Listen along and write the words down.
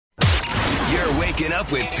You're waking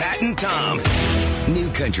up with Pat and Tom. New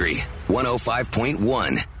Country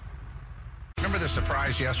 105.1. Remember the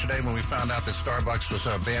surprise yesterday when we found out that Starbucks was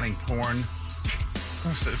banning porn?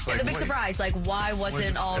 It's like, the big surprise, like, why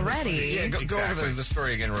wasn't already? Yeah, go Exactly. over the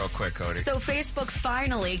story again real quick, Cody. So Facebook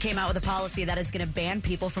finally came out with a policy that is going to ban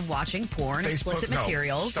people from watching porn, explicit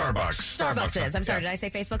materials. Starbucks is. I'm sorry, did I say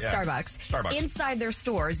Facebook? Yeah. Starbucks. Inside their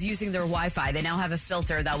stores using their Wi-Fi. They now have a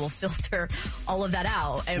filter that will filter all of that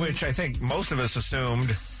out. And Which I think most of us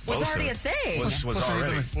assumed was already a thing.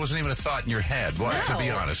 Wasn't even a thought in your head, to be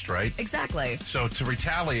honest, right? Exactly. So to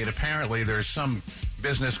retaliate, apparently there's some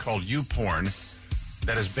business called YouPorn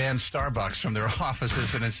that has banned Starbucks from their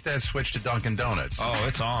offices and instead switched to Dunkin' Donuts. Oh,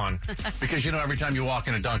 it's on. Because, every time you walk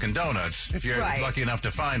into Dunkin' Donuts, if you're lucky enough to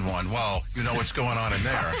find one, well, you know what's going on in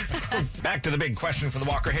there. Back to the big question for the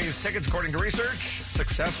Walker Hayes tickets. According to research,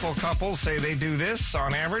 successful couples say they do this,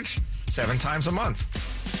 on average, 7 times a month.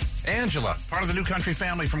 Angela, part of the New Country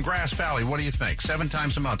family from Grass Valley. What do you think? 7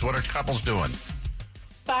 times a month. What are couples doing?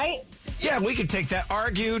 Fight. Yeah, we could take that,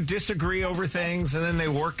 argue, disagree over things, and then they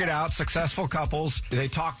work it out. Successful couples, they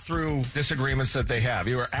talk through disagreements that they have.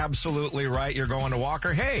 You are absolutely right. You're going to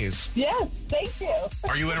Walker Hayes. Yes, thank you.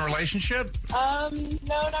 Are you in a relationship? No,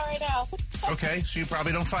 not right now. Okay, so you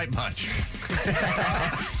probably don't fight much.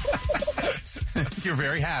 You're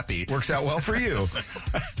very happy. Works out well for you.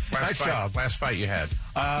 Nice job. Last fight you had.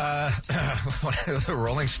 The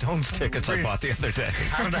Rolling Stones tickets I bought the other day.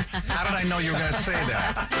 How did I know you were going to say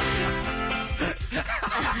that?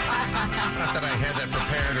 Not that I had that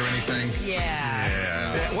prepared or anything.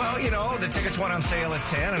 Yeah. Well, the tickets went on sale at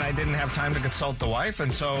 10, and I didn't have time to consult the wife,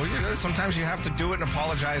 and so, sometimes you have to do it and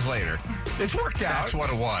apologize later. It's worked out. That's what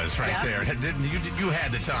it was there. You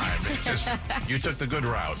had the time. You took the good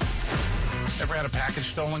route. Ever had a package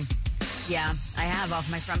stolen? Yeah, I have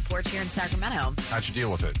off my front porch here in Sacramento. How'd you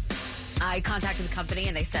deal with it? I contacted the company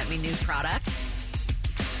and they sent me new product.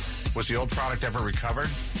 Was the old product ever recovered?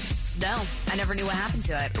 No, I never knew what happened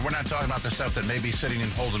to it. We're not talking about the stuff that may be sitting in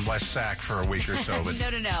Holden West Sac for a week or so, but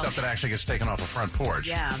No. stuff that actually gets taken off a front porch.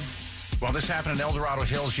 Yeah. Well, this happened in El Dorado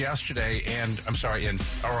Hills yesterday, in El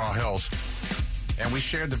Dorado Hills. And we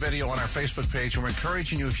shared the video on our Facebook page, and we're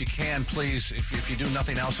encouraging you, if you can, please, if you do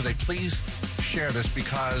nothing else today, please share this,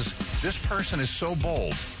 because this person is so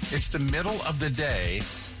bold. It's the middle of the day.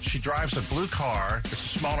 She drives a blue car. It's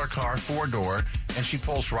a smaller car, 4-door, and she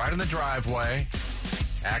pulls right in the driveway,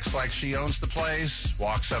 acts like she owns the place,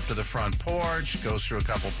 walks up to the front porch, goes through a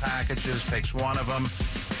couple packages, takes one of them,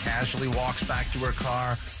 casually walks back to her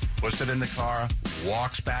car, puts it in the car,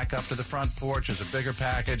 walks back up to the front porch. There's a bigger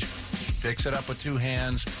package. She picks it up with 2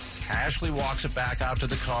 hands, casually walks it back out to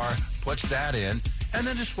the car, puts that in, and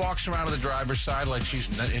then just walks around to the driver's side like she's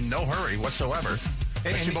in no hurry whatsoever.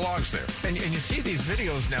 And she belongs there. And you see these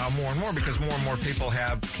videos now more and more because more and more people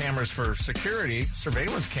have cameras for security,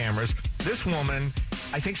 surveillance cameras. This woman,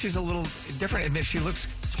 I think she's a little different in that she looks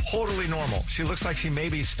totally normal. She looks like she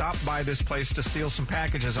maybe stopped by this place to steal some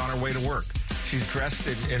packages on her way to work. She's dressed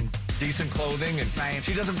in decent clothing, and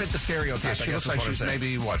she doesn't fit the stereotype. She looks like she's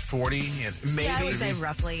maybe, 40? Maybe. Yeah, I would say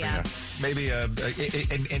roughly, yeah. Maybe,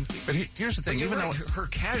 but here's the thing. Even though her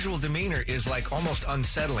casual demeanor is like almost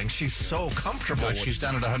unsettling, she's so comfortable. But she's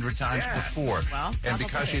done it 100 times before. Well, and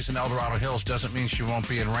because she's in El Dorado Hills doesn't mean she won't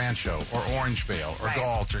be in Rancho or Orangevale or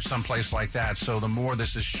Galt or someplace like that. So the more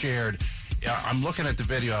this is shared, I'm looking at the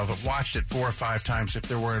video. I've watched it 4 or 5 times. If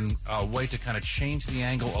there were a way to kind of change the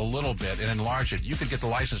angle a little bit and enlarge it, you could get the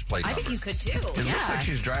license plate number. I think you could too. It looks like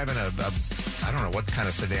she's driving a I don't know what kind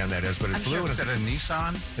of sedan that is, but it's blue. Is that a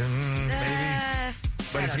Nissan? Maybe.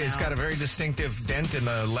 But it's got a very distinctive dent in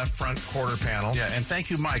the left front quarter panel. Yeah, and thank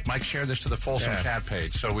you, Mike. Mike shared this to the Folsom Chat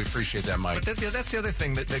page, so we appreciate that, Mike. But that's the other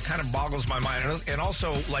thing that kind of boggles my mind. And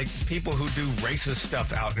also, like, people who do racist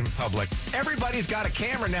stuff out in public. Everybody's got a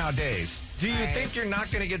camera nowadays. Do you think you're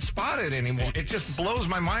not going to get spotted anymore? It just blows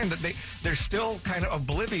my mind that they're still kind of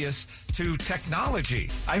oblivious to technology.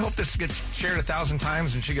 I hope this gets shared 1,000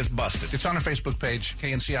 times and she gets busted. It's on our Facebook page,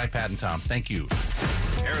 KNCI Pat and Tom. Thank you.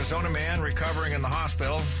 Arizona man recovering in the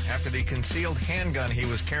hospital after the concealed handgun he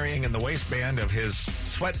was carrying in the waistband of his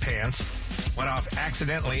sweatpants went off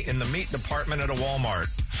accidentally in the meat department at a Walmart.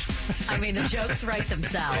 I mean, the jokes write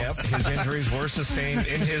themselves. Yep, his injuries were sustained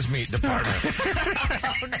in his meat department.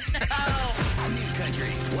 Oh, no. New Country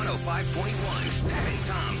 105.1. Pat and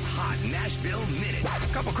Tom's Hot Nashville Minute.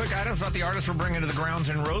 A couple quick items about the artists we're bringing to the grounds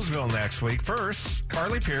in Roseville next week. First,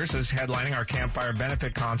 Carly Pierce is headlining our Campfire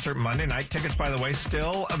benefit concert Monday night. Tickets, by the way,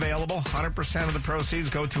 still available. 100% of the proceeds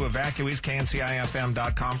go to evacuees.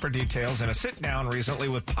 KNCIFM.com for details. In a sit-down recently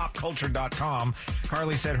with popculture.com,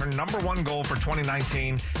 Carly said her number one goal for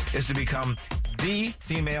 2019 is to become the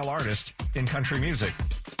female artist in country music.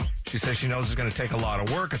 She says she knows it's going to take a lot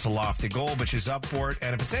of work. It's a lofty goal, but she's up for it.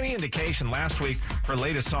 And if it's any indication, last week, her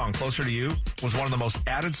latest song, Closer to You, was one of the most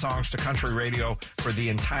added songs to country radio for the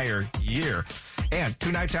entire year. And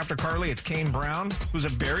 2 nights after Carly, it's Kane Brown, who's a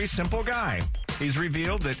very simple guy. He's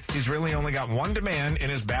revealed that he's really only got one demand in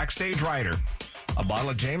his backstage rider. A bottle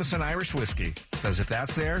of Jameson Irish whiskey. Says if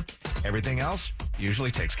that's there, everything else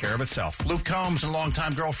usually takes care of itself. Luke Combs and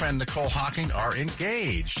longtime girlfriend Nicole Hocking are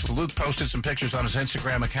engaged. Luke posted some pictures on his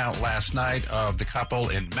Instagram account last night of the couple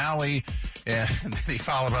in Maui, and he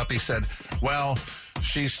followed up. He said, well,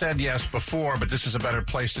 she said yes before, but this is a better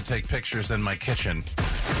place to take pictures than my kitchen.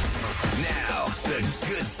 Now, the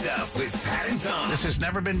good stuff with Pat and Tom. This has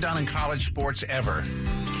never been done in college sports ever.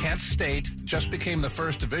 Kent State just became the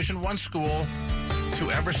first Division I school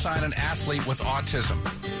to ever sign an athlete with autism.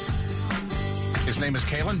 His name is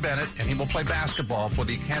Kalen Bennett, and he will play basketball for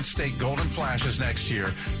the Kent State Golden Flashes next year,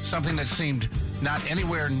 something that seemed not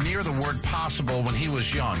anywhere near the word possible when he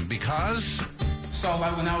was young, because... So,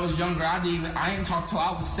 like, when I was younger, I didn't talk till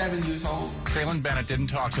I was 7 years old. Kalen Bennett didn't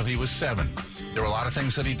talk till he was 7. There were a lot of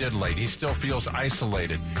things that he did late. He still feels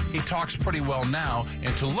isolated. He talks pretty well now,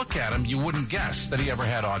 and to look at him, you wouldn't guess that he ever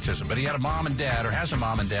had autism. But he had a mom and dad, or has a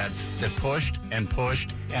mom and dad, that pushed and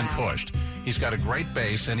pushed and pushed. He's got a great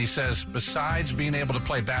base, and he says besides being able to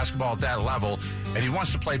play basketball at that level, and he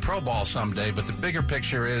wants to play pro ball someday, but the bigger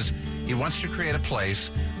picture is he wants to create a place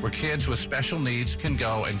where kids with special needs can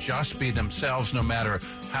go and just be themselves no matter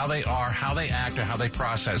how they are, how they act, or how they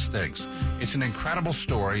process things. It's an incredible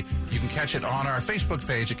story. You can catch it on our Facebook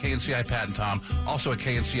page at KNCI Pat and Tom, also at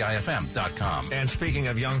KNCIFM.com. And speaking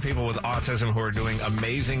of young people with autism who are doing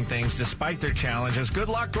amazing things despite their challenges, good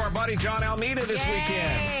luck to our buddy John Almeida this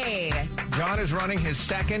weekend. John is running his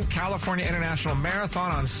second California International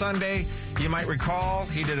Marathon on Sunday. You might recall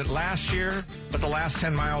he did it last year, but the last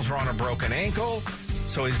 10 miles were on a broken ankle,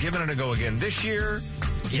 so he's giving it a go again this year.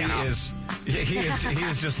 He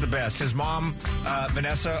is just the best. His mom,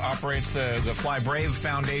 Vanessa, operates the Fly Brave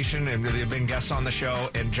Foundation, and they've been guests on the show.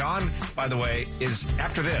 And John, by the way, is,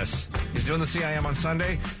 after this, he's doing the CIM on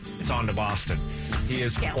Sunday. It's on to Boston. He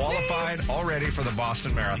is qualified already for the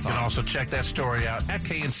Boston Marathon. You can also check that story out at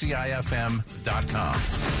KNCIFM.com.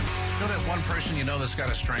 You know that one person you know that's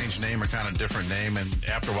got a strange name or kind of different name, and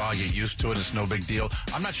after a while you get used to it, it's no big deal?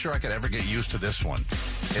 I'm not sure I could ever get used to this one.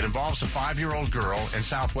 It involves a 5-year-old girl in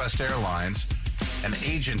Southwest Airlines. An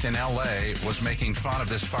agent in L.A. was making fun of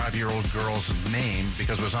this 5-year-old girl's name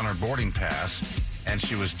because it was on her boarding pass, and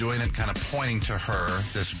she was doing it kind of pointing to her,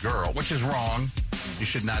 this girl, which is wrong. You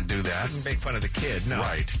should not do that. Wouldn't make fun of the kid, no.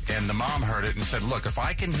 Right. And the mom heard it and said, look, if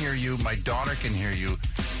I can hear you, my daughter can hear you.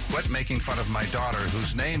 Quit making fun of my daughter,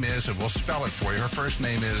 whose name is, and we'll spell it for you. Her first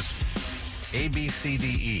name is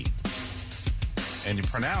ABCDE. And you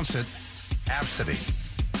pronounce it Absidy.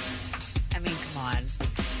 I mean, come on.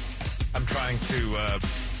 I'm trying to...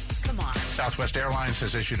 Come on. Southwest Airlines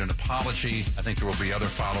has issued an apology. I think there will be other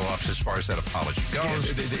follow-ups as far as that apology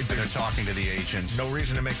goes. They're talking to the agent. No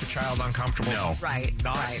reason to make the child uncomfortable. No. Right.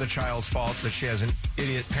 Not the child's fault that she has an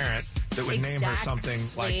idiot parent that would name her something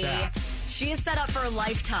like that. She is set up for a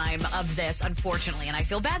lifetime of this, unfortunately, and I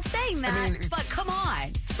feel bad saying that, but come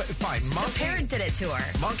on. But fine. The parent did it to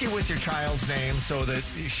her. Monkey with your child's name so that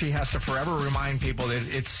she has to forever remind people that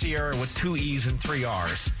it's Sierra with 2 E's and 3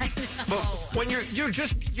 R's. I know. But when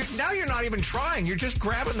now you're not even trying. You're just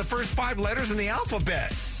grabbing the first 5 letters in the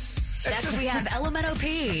alphabet. Next, we have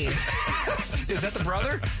LMNOP. Is that the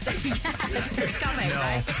brother? Yes, it's coming. No,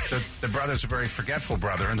 Right? the brother's a very forgetful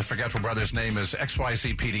brother, and the forgetful brother's name is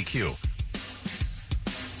XYZPDQ.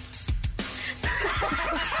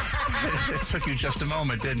 It took you just a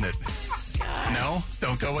moment, didn't it? No?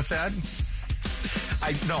 Don't go with that?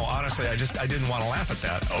 No, honestly, I didn't want to laugh at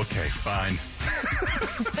that. Okay, fine.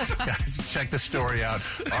 Check the story out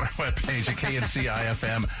on our webpage at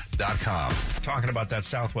KNCIFM.com. Talking about that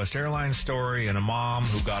Southwest Airlines story and a mom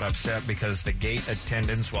who got upset because the gate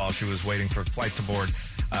attendants, while she was waiting for a flight to board,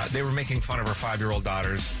 they were making fun of her 5-year-old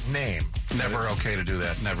daughter's name. Never okay to do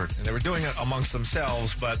that. Never. And they were doing it amongst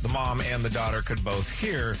themselves, but the mom and the daughter could both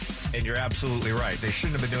hear, and you're absolutely right. They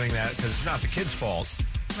shouldn't have been doing that because it's not the kid's fault.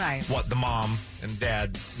 Right. What the mom and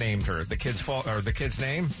dad named her. The kid's fault, or the kid's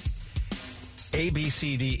name?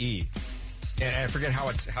 ABCDE. And I forget how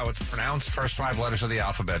it's pronounced. First 5 letters of the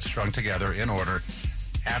alphabet strung together in order.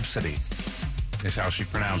 Absidy is how she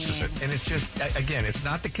pronounces it. And it's just, again, it's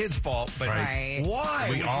not the kid's fault, but Right. why?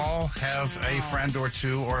 We all have a friend or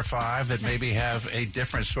 2 or 5 that maybe have a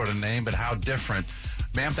different sort of name, but how different?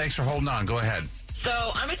 Ma'am, thanks for holding on. Go ahead.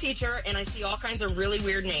 So I'm a teacher, and I see all kinds of really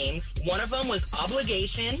weird names. One of them was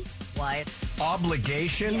obligation. flight.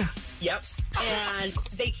 Obligation? Yep. And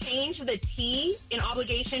they changed the T in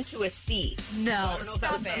obligation to a C. No, I don't know if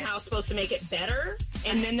that was somehow supposed to make it better.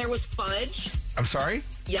 And then there was fudge. I'm sorry?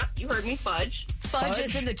 Yep, you heard me, fudge. Fudge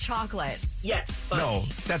is in the chocolate. Yes, fudge. No,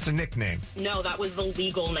 that's a nickname. No, that was the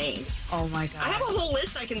legal name. Oh, my God. I have a whole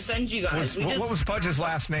list I can send you guys. What was Fudge's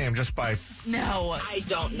last name? Just by... No. I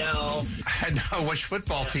don't know. I know which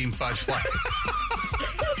football team Fudge liked.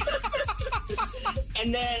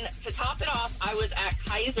 And then to top it off, I was at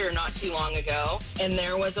Kaiser not too long ago, and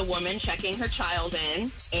there was a woman checking her child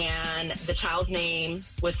in, and the child's name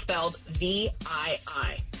was spelled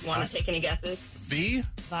V-I-I. Want to take any guesses? V?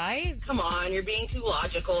 Vi? Come on, you're being too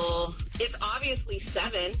logical. It's obviously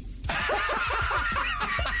 7.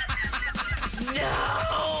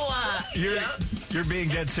 No! You're being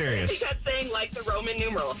dead serious. She kept saying, like the Roman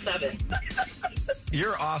numeral, 7.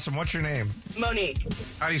 You're awesome. What's your name? Monique.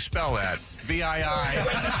 How do you spell that? V-I-I.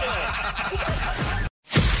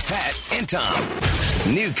 Pat and Tom.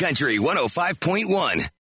 New Country 105.1.